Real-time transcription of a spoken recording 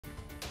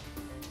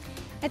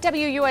At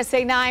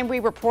WUSA 9, we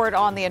report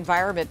on the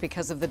environment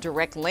because of the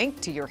direct link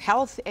to your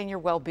health and your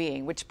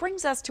well-being, which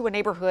brings us to a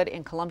neighborhood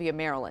in Columbia,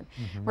 Maryland,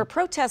 where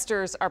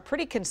protesters are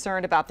pretty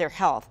concerned about their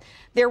health.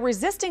 They're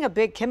resisting a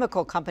big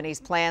chemical company's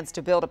plans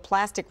to build a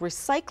plastic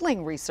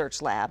recycling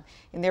research lab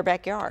in their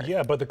backyard.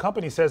 Yeah, but the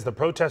company says the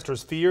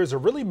protesters' fears are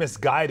really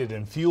misguided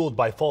and fueled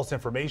by false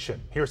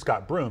information. Here's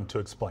Scott Broom to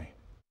explain.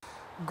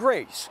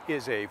 Grace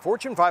is a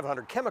Fortune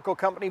 500 chemical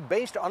company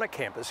based on a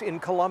campus in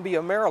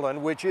Columbia,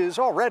 Maryland, which is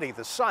already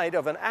the site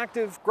of an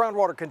active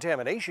groundwater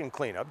contamination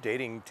cleanup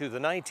dating to the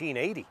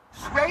 1980s.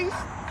 Grace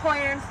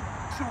plans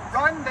to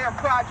run their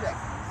project.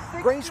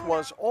 Grace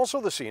was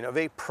also the scene of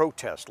a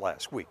protest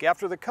last week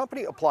after the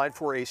company applied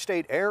for a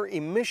state air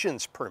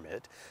emissions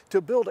permit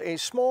to build a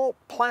small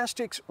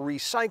plastics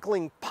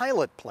recycling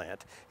pilot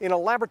plant in a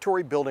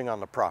laboratory building on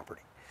the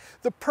property.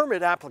 The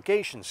permit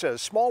application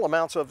says small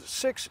amounts of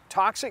 6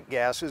 toxic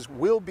gases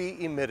will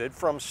be emitted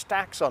from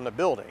stacks on the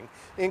building,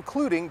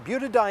 including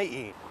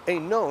butadiene, a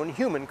known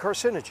human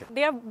carcinogen.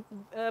 They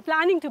are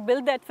planning to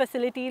build that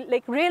facility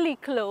like really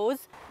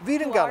close.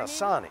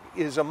 Vidanganasani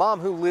is a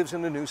mom who lives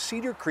in the new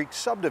Cedar Creek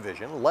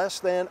subdivision less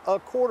than a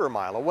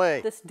quarter-mile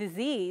away. This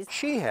disease.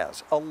 She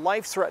has a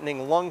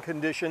life-threatening lung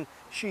condition.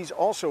 She's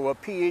also a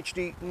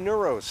PhD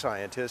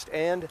neuroscientist,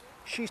 and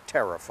she's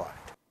terrified.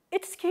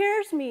 It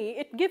scares me.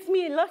 It gives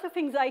me a lot of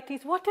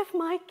anxieties. What if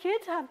my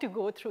kids have to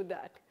go through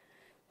that?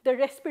 The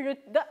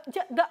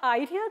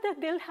idea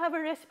that they'll have a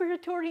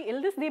respiratory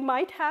illness, they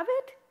might have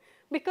it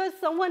because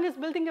someone is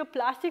building a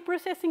plastic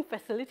processing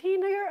facility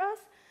near us,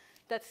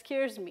 that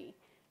scares me.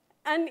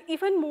 And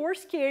even more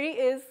scary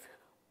is,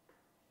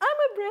 I'm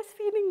a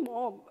breastfeeding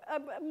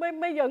mom.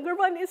 My younger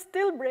one is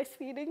still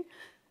breastfeeding.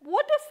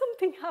 What if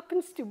something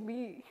happens to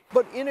me?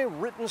 But in a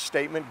written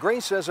statement,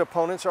 Grace says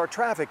opponents are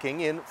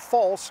trafficking in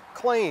false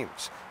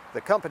claims.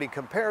 The company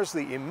compares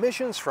the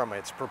emissions from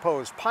its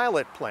proposed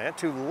pilot plant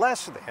to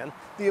less than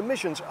the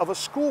emissions of a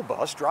school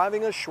bus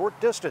driving a short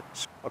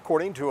distance.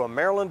 According to a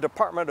Maryland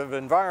Department of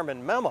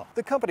Environment memo,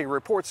 the company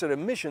reports that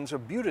emissions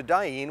of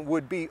butadiene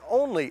would be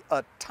only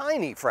a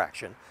tiny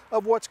fraction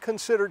of what's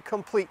considered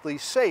completely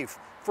safe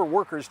for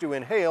workers to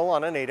inhale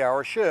on an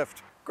 8-hour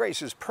shift.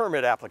 Grace's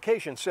permit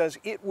application says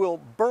it will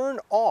burn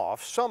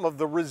off some of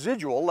the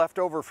residual left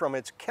over from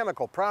its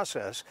chemical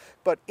process,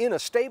 but in a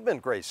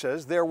statement, Grace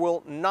says there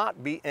will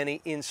not be any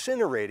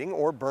incinerating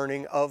or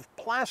burning of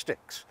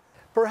plastics.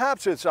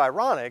 Perhaps it's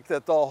ironic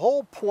that the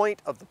whole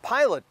point of the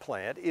pilot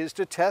plant is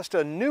to test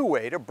a new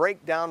way to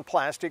break down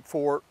plastic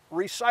for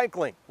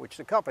recycling, which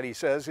the company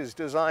says is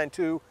designed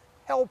to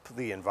help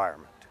the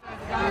environment.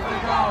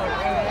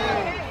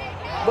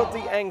 But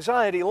the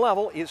anxiety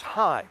level is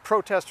high.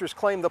 Protesters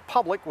claim the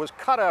public was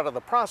cut out of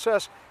the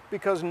process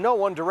because no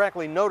one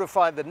directly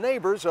notified the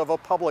neighbors of a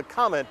public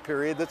comment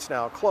period that's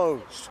now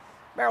closed.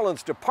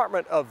 Maryland's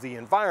Department of the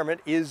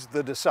Environment is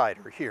the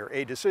decider here.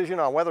 A decision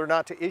on whether or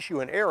not to issue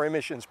an air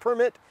emissions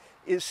permit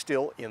is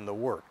still in the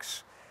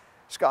works.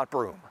 Scott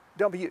Broom,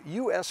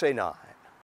 WUSA 9.